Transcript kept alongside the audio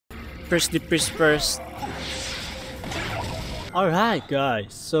First. Alright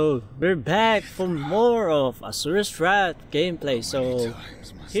guys, so we're back for more of Asura's Wrath gameplay. So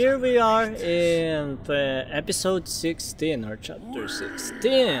here we are in episode 16 or chapter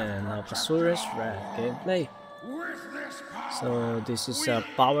 16 of Asura's Wrath gameplay. So this is a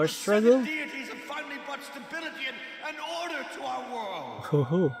power struggle. Deities have finally brought stability and order to our world.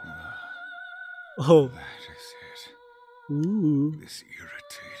 Oh. That is it. Ooh. This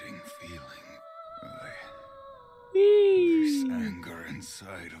irritating feeling. Whee. This anger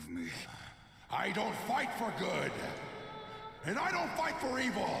inside of me. I don't fight for good, and I don't fight for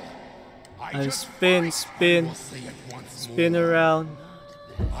evil. I spin around.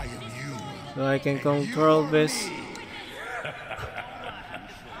 I am you. So I can control this.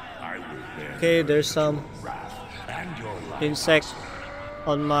 Okay, there's some insect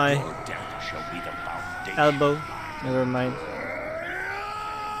on my elbow. Never mind.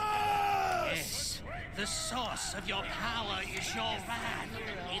 Yes, the source of your power is your wrath.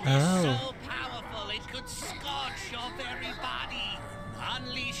 It is so powerful it could scorch your very body.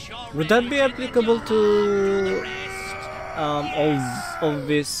 Unleash your Would that be rage applicable and to the rest. all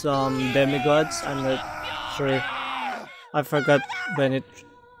these demigods? I'm not sure. I forgot when it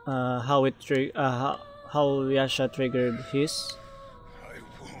how Yasha triggered his. I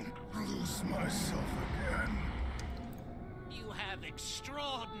won't lose myself again. You have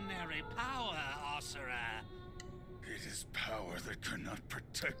extraordinary power, Asura. It is power that cannot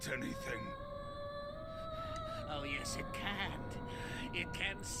protect anything. Oh yes, it can. It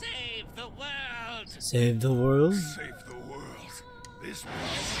can save the world. Save the world? Save the world. This power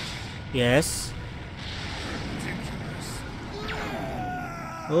Yes. is ridiculous.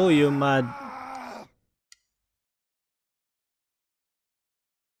 Oh, you mad.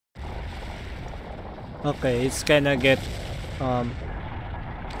 Okay, it's kinda get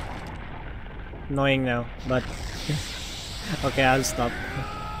annoying now, but okay, I'll stop.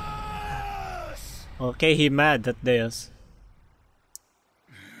 Okay, he mad at Deus.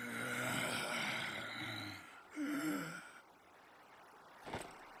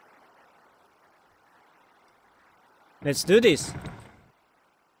 Let's do this.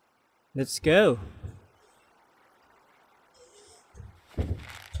 Let's go.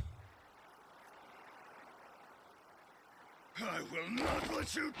 I will not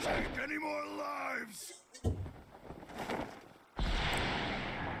let you take any more lives.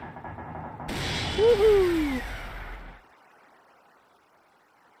 Woohoo!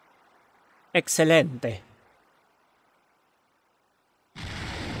 Excelente.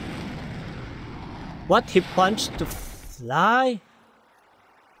 What? He punched to fly?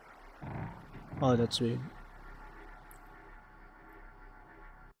 Oh, that's weird.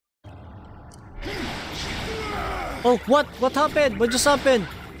 Oh, what? What happened? What just happened?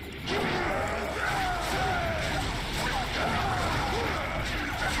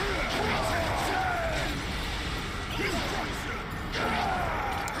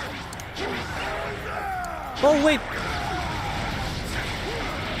 Oh, wait.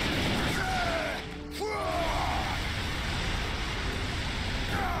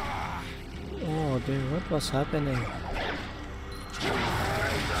 Oh, dude, what was happening?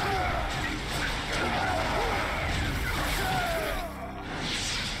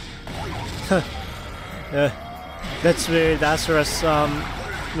 That's weird. Asura's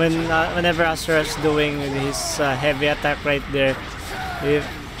whenever Asura's doing his heavy attack right there, it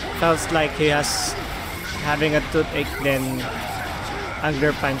feels like he has having a toothache, then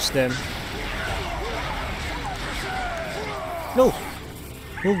anger punch them. No!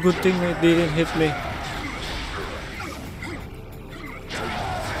 Oh, good thing it didn't hit me.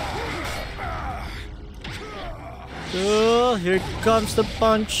 Oh, here comes the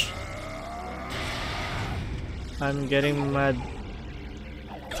punch. I'm getting mad.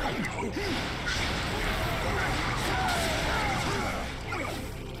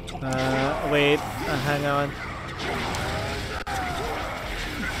 Wait, hang on.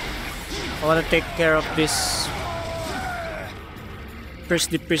 I wanna take care of this.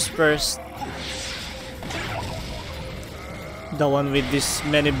 First. The one with this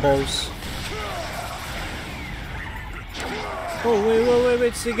many balls. Oh, wait,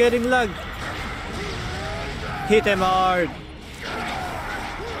 is he getting lag? Hit him hard.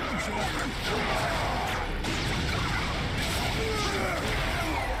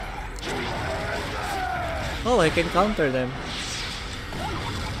 Oh, I can counter them.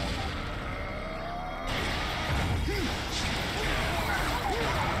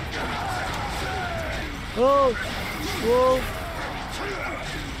 Oh! Whoa!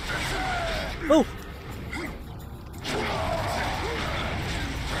 Oh!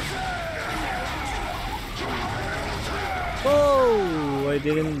 I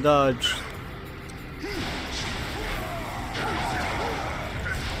didn't dodge.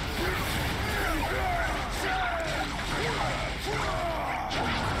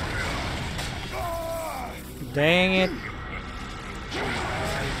 Dang it.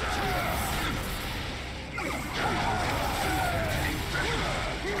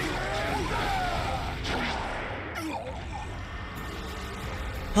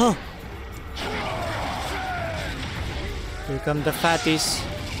 Oh! Here come the fatties.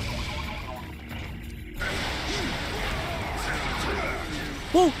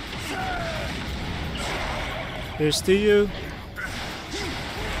 Woo! Here's to you.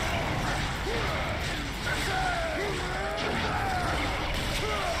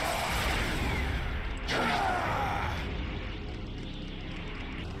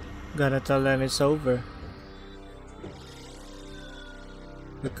 Gotta tell them it's over.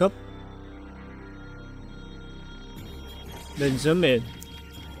 Look up. Then zoom in.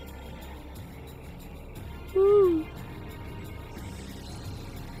 Woo.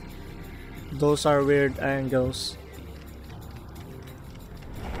 Those are weird angles.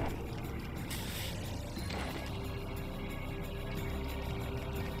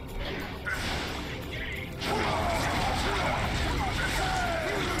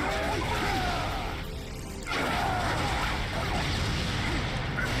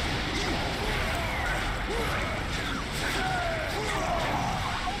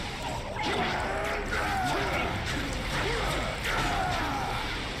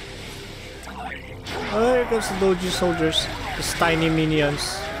 Oh, here comes the Doji soldiers. These tiny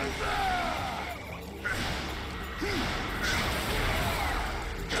minions.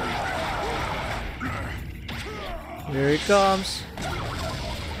 Here he comes.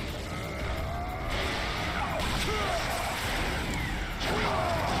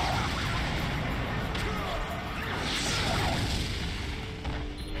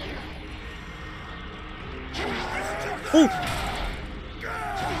 Oh!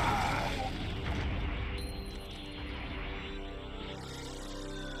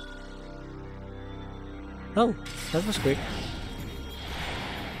 Oh, that was quick.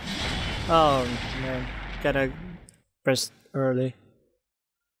 Oh man, gotta press early.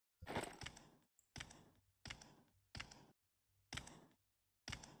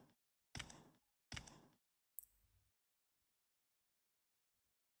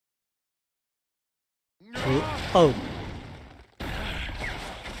 Oh.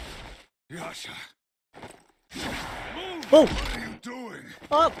 Yasha. Oh! What are you doing?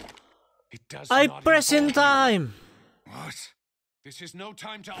 Up! It does I not press in involve time! you. What? This is no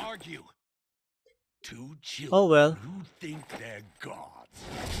time to argue. Two children Oh well. who think they're gods.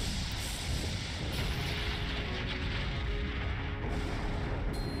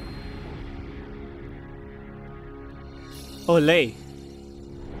 Olay.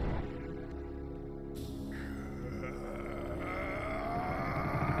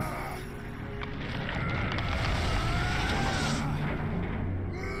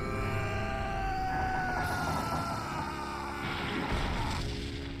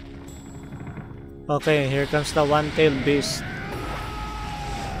 Okay, here comes the one-tailed beast.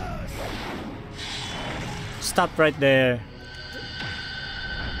 Stop right there.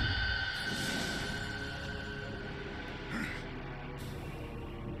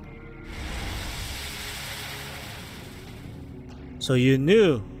 So you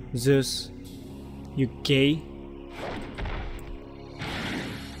knew, Zeus. You gay?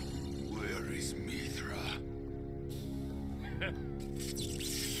 Where is Mithra?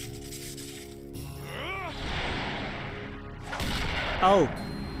 Oh.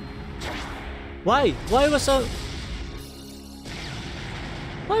 Why? Why was so...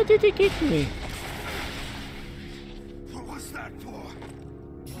 Why did he kick me? What was that for?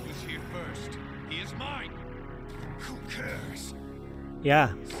 He was here first. He is mine. Who cares?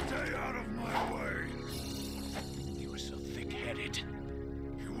 Yeah. Stay out of my way. You are so thick-headed.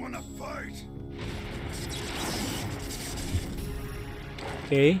 You wanna fight?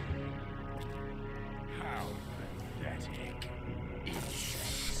 Okay. How pathetic.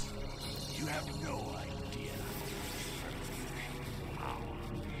 Insects. You have no idea. Power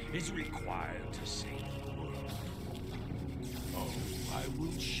is required to save the world. Oh, I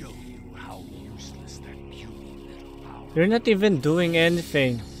will show you how useless that puny little power. You're not even doing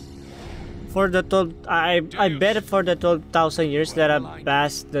anything. For the 12... I bet for the 12,000 years that have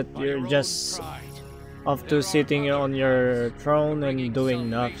passed that you're just off to sitting on your throne and doing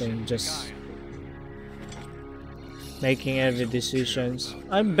nothing, just making every decisions.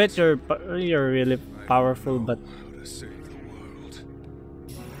 I bet you're really powerful, but How to save the world.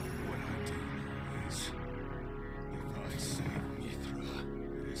 What I do know is, if I save Mithra,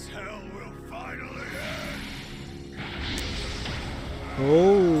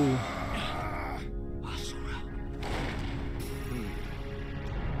 Oh. Asura.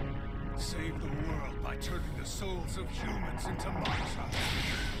 Save the world by turning the souls of humans into mantra.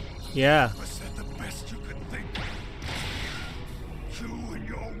 Yeah. Was that the best you could think? You and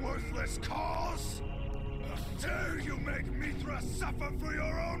your worthless cause? How dare you make Mithra suffer for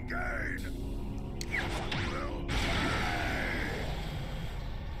your own gain? Will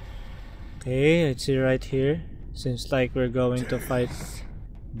Okay, let's see right here. Seems like we're going to fight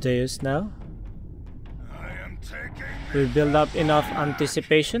Deus now. I am taking We build up enough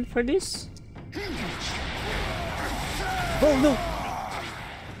anticipation for this. Oh no!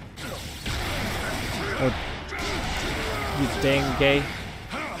 Oh, you dang gay.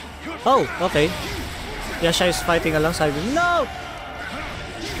 Oh, okay. Yasha is fighting alongside me. No!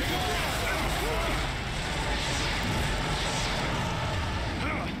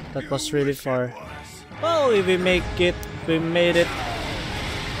 That was really far. Oh, we make it. We made it.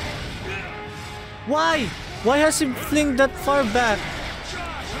 Why? Why has he flinged that far back?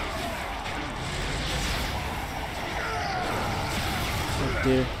 Oh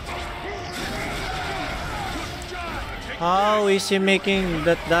dear. How is he making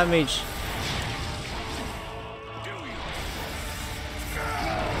that damage?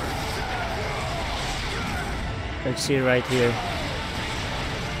 Let's see right here.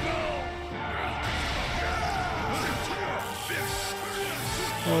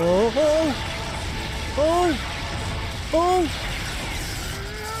 Oh, oh, oh, oh!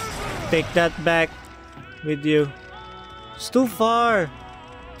 Take that back with you. It's too far.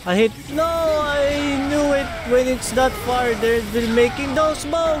 I hit. No, I knew it when it's that far. They're making those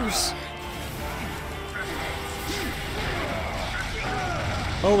moves.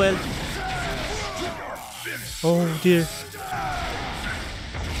 Oh well. Oh dear.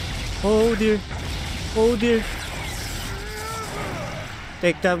 Oh dear. Oh dear.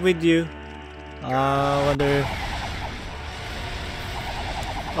 Take that with you. Wonder.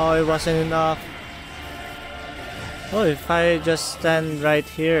 Oh, it wasn't enough. Oh, if I just stand right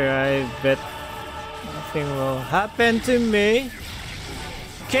here, I bet nothing will happen to me.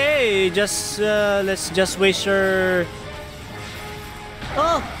 Okay, just let's just waste your.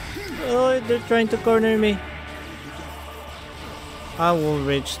 Oh, oh, they're trying to corner me. I won't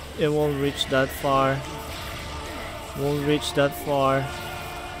reach. It won't reach that far. Won't reach that far.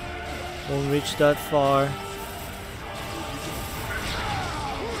 Won't reach that far.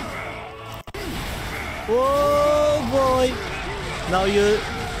 Whoa, boy! Now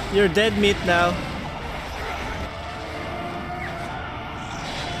you're dead meat now.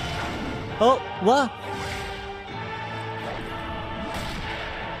 Oh, what?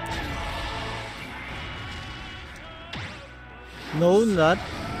 No, not.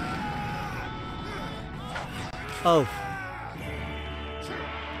 Oh.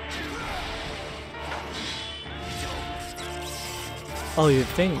 Oh, you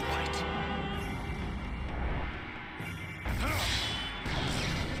think?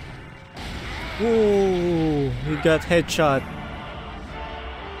 Ooh, you got headshot.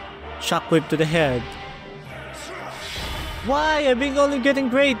 Shockwave to the head. Why? I've been only getting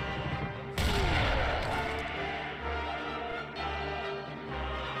great.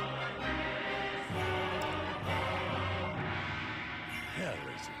 hell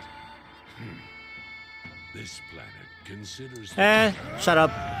is it? This planet considers. Shut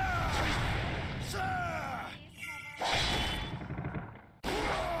up.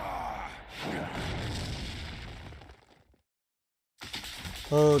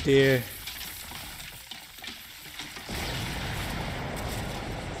 Oh dear.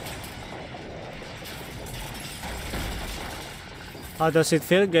 How does it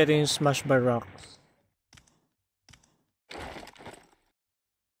feel getting smashed by rocks?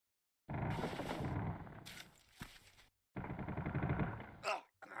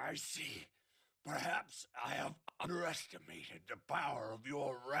 I see. Perhaps I have underestimated the power of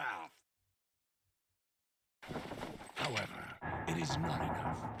your wrath. However, it is not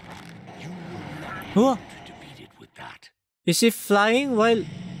enough. You will not be able to defeat it with that. Is he flying while...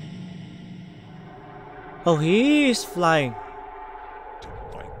 Oh, he is flying. To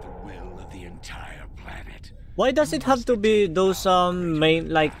fight the will of the entire planet. Why does it have to be those main,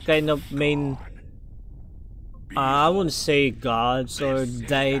 like kind of main... I wouldn't say gods or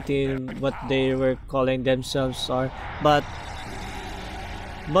deity, what they were calling themselves are, but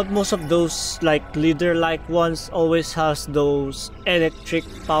most of those like leader-like ones always has those electric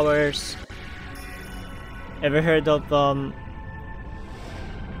powers. Ever heard of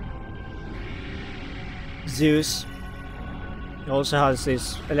Zeus? He also has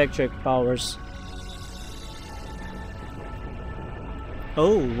his electric powers.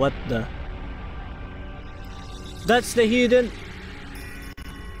 Oh, what the? That's the hidden...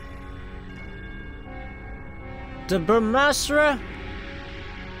 The Brahmastra?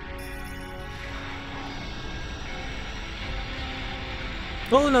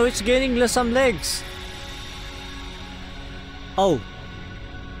 Oh no, it's gaining some legs. Oh.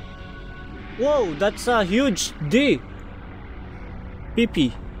 Whoa, that's a huge D.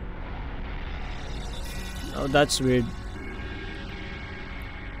 PP. Oh, that's weird.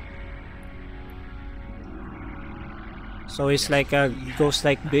 So it's like a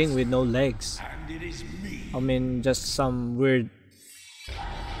ghost-like being with no legs. And it is me. I mean, just some weird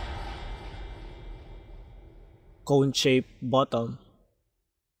cone-shaped bottom.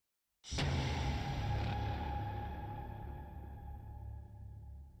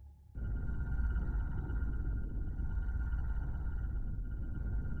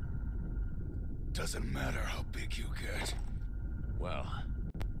 Doesn't matter how big you get. Well,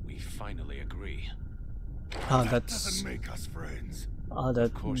 we finally agree. Ah, That that's doesn't make us friends.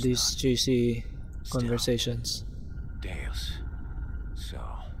 that course these not. juicy Still. conversations. Deus. So,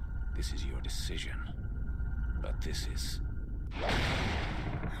 this is your decision. But this is...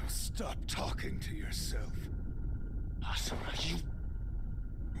 Stop talking to yourself. Asura, you...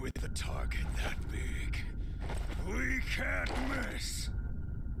 With a target that big, we can't miss.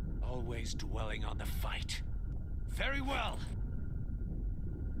 Always dwelling on the fight. Very well.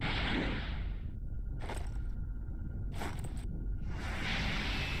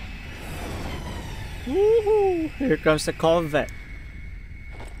 Woohoo! Here comes the Corvette.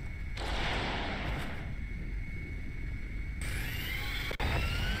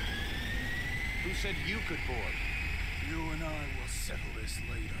 Who said you could board? You and I will settle this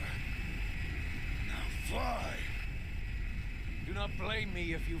later. Now fly. Do not blame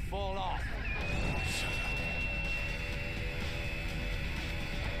me if you fall off.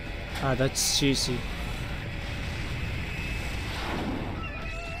 Ah, that's cheesy.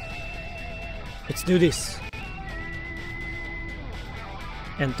 Let's do this.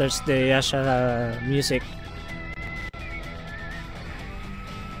 Enters the Yasha music.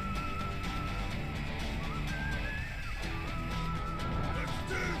 Let's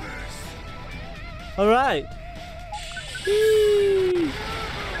do this. All right. Whee!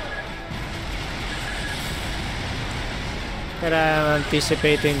 But I'm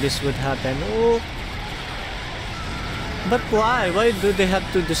anticipating this would happen. Oh. But why? Why do they have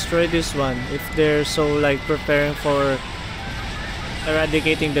to destroy this one if they're so like preparing for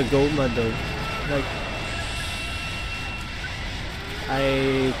eradicating the Goma though? Like,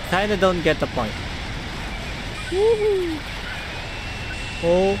 I kinda don't get the point. Woohoo!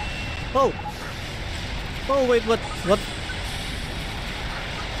 Oh. Oh! Oh wait, what?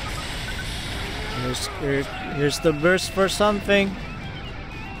 Here's the burst for something.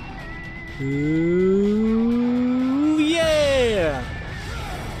 Ooh, yeah!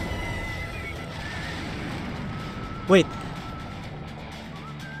 Wait.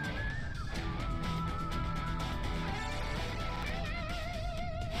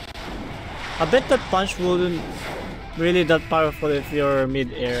 I bet that punch wouldn't really that powerful if you're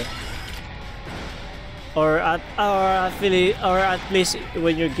mid-air. Or at least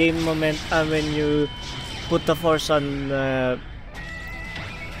when you gain momentum, when you put the force on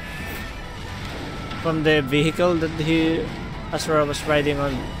from the vehicle that Asura was riding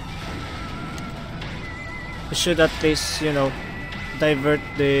on, it should at least, you know, divert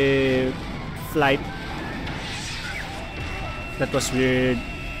the flight. That was weird.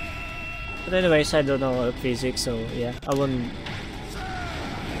 But anyways, I don't know physics, so yeah, I wouldn't.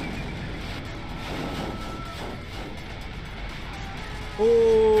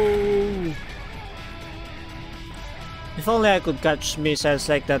 Oh! If only I could catch missiles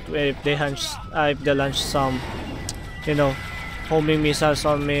like that. If they launch some, you know, homing missiles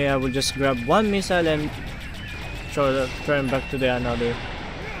on me, I would just grab one missile and throw them back to the another.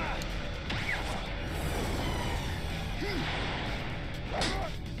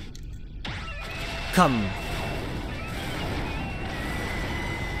 Come.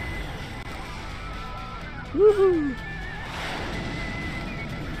 Woohoo!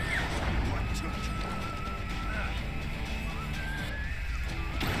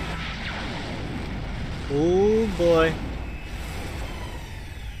 Oh boy.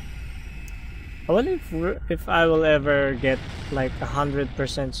 I wonder if I will ever get like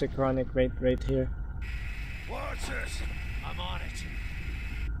 100% synchronic rate right here. Watch this. I'm on it.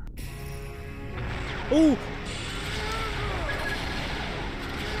 Oh!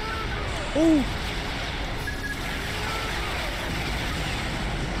 Oh!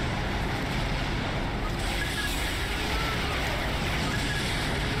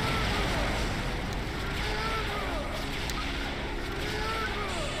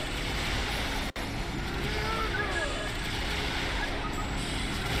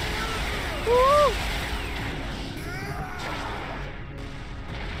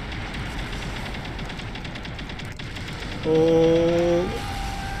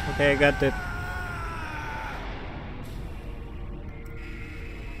 Okay, I got it.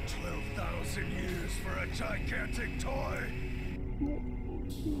 12,000 years for a gigantic toy.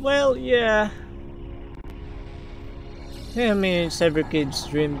 Well, yeah. Yeah, I mean, it's every kid's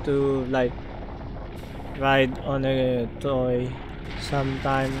dream to like ride on a toy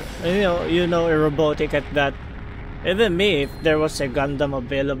sometime. And, you know, a robotic at that. Even me, if there was a Gundam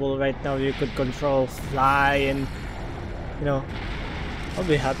available right now, you could control, fly, and you know, I'll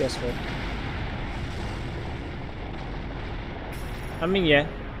be happy as well. I mean, yeah,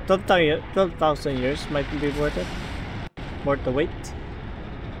 12,000 years might be worth it. Worth the wait.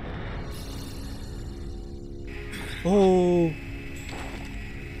 Oh.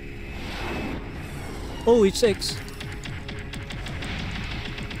 Oh, it's X.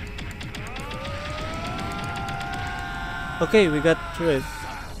 Okay, we got through it.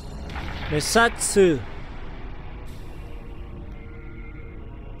 Misatsu.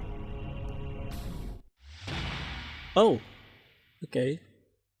 Oh. Okay.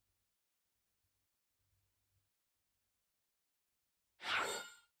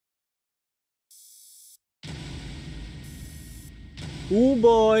 Oh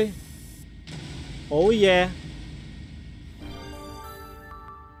boy. Oh yeah.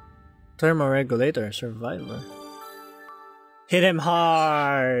 Thermoregulator survivor. Hit him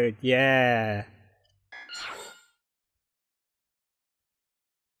hard. Yeah.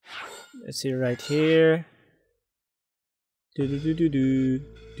 Let's see right here. Do do do do do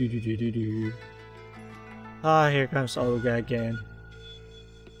do do do do do. Ah, here comes Olga again.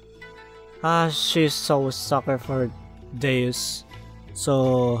 Ah, she's so sucker for Deus.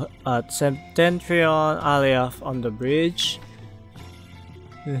 So at Septentrion Aliaf on the bridge.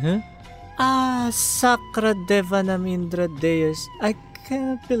 Ah, Sacra Devanamindra Deus. I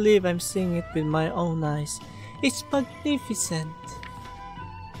can't believe I'm seeing it with my own eyes. It's magnificent.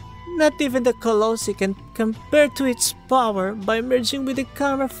 Not even the Colossi can compare to its power. By merging with the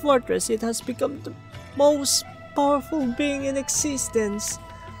Karma Fortress, it has become the most powerful being in existence.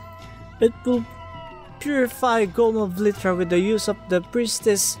 It will purify Golem of Litra with the use of the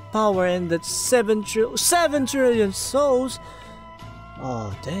priestess power and the 7 trillion souls.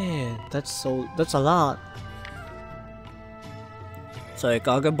 Oh damn, that's a lot. So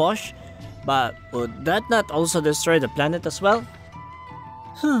Bosch, but would that not also destroy the planet as well?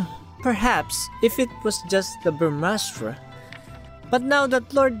 Perhaps, if it was just the Brahmastra. But now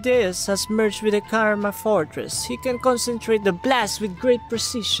that Lord Deus has merged with the Karma Fortress, he can concentrate the blast with great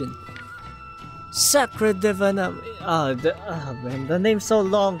precision. Sacra Devanam. Man, the name's so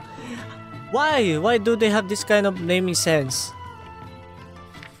long. Why? Why do they have this kind of naming sense?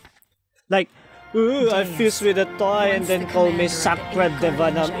 Like, ooh, I fuse with a toy and then call me Sacra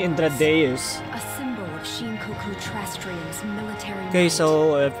Devanam Indra Deus. A symbol of Shinkoku Trastrium's military. Okay,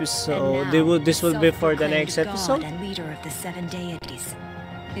 so this will be for the next episode. God and leader of the 7 deities.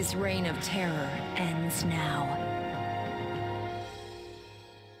 His reign of terror ends now.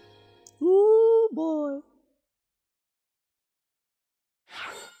 Ooh boy.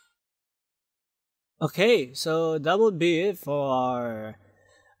 Okay, so that would be it for our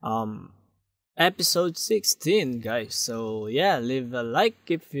episode 16, guys. So yeah, leave a like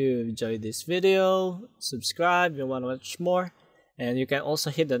if you enjoyed this video, subscribe if you want to watch more, and you can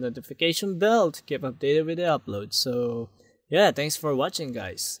also hit the notification bell to keep updated with the upload. So yeah, thanks for watching,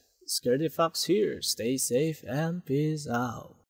 guys. SkerdyFox here. Stay safe and peace out.